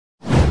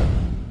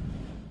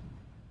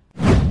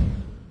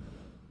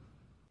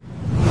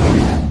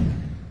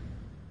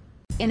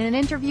In an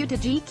interview to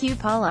GQ,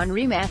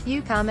 Paul-Henri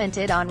Mathieu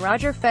commented on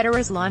Roger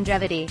Federer's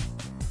longevity.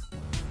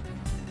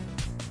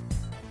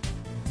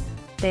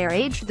 They are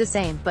aged the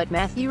same, but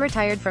Mathieu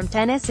retired from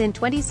tennis in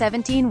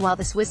 2017 while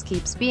the Swiss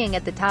keeps being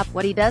at the top.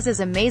 What he does is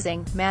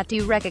amazing,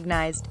 Mathieu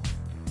recognized.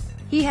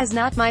 He has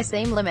not my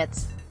same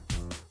limits.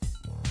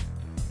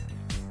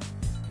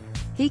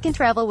 He can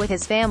travel with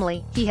his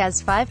family, he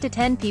has 5 to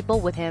 10 people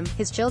with him,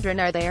 his children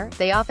are there,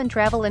 they often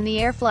travel in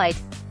the air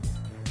flight.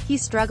 He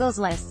struggles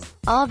less.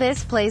 All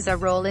this plays a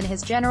role in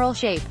his general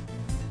shape.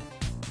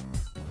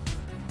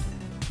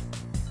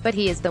 But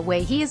he is the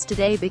way he is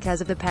today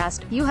because of the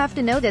past. You have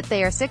to know that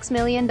they are $6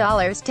 million,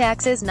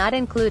 taxes not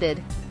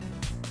included.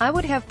 I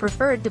would have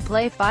preferred to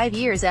play 5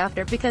 years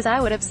after because I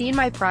would have seen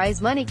my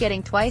prize money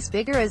getting twice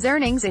bigger as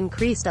earnings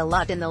increased a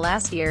lot in the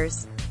last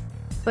years.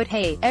 But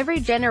hey, every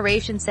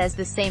generation says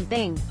the same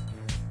thing.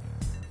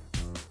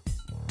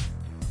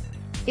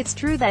 It's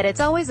true that it's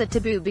always a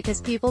taboo because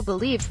people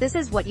believe this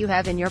is what you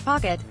have in your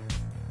pocket.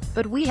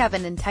 But we have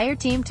an entire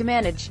team to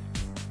manage.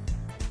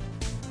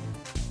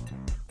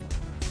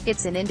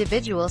 It's an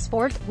individual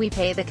sport, we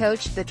pay the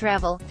coach, the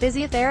travel,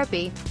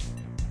 physiotherapy.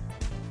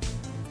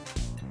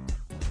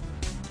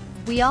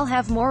 We all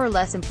have more or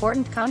less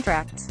important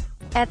contracts.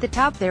 At the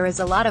top there is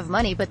a lot of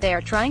money, but they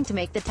are trying to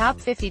make the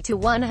top 50 to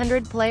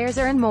 100 players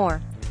earn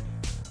more.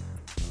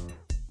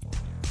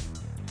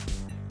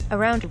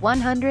 Around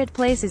 100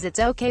 places it's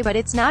okay, but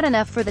it's not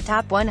enough for the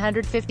top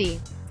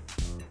 150.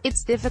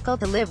 It's difficult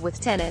to live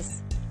with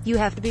tennis. You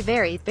have to be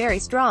very, very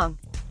strong.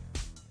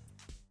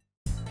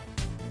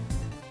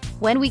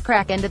 When we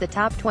crack into the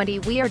top 20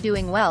 we are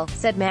doing well,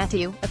 said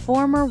Mathieu, a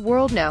former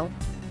world No.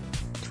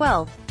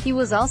 12. He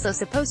was also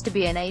supposed to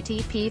be an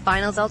ATP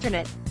Finals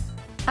alternate.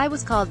 I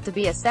was called to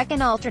be a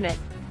second alternate,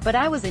 but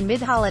I was in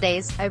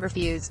mid-holidays, I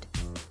refused.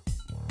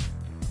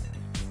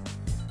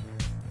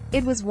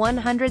 It was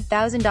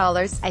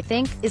 $100,000, I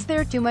think. Is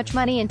there too much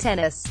money in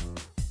tennis?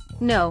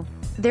 No.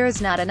 There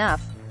is not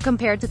enough.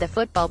 Compared to the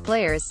football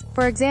players,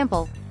 for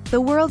example.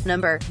 The world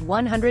number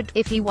 100,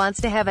 if he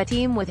wants to have a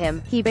team with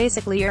him, he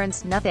basically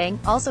earns nothing.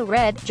 Also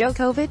read,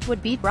 Djokovic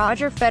would beat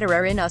Roger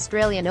Federer in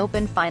Australian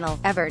Open final.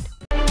 Evert.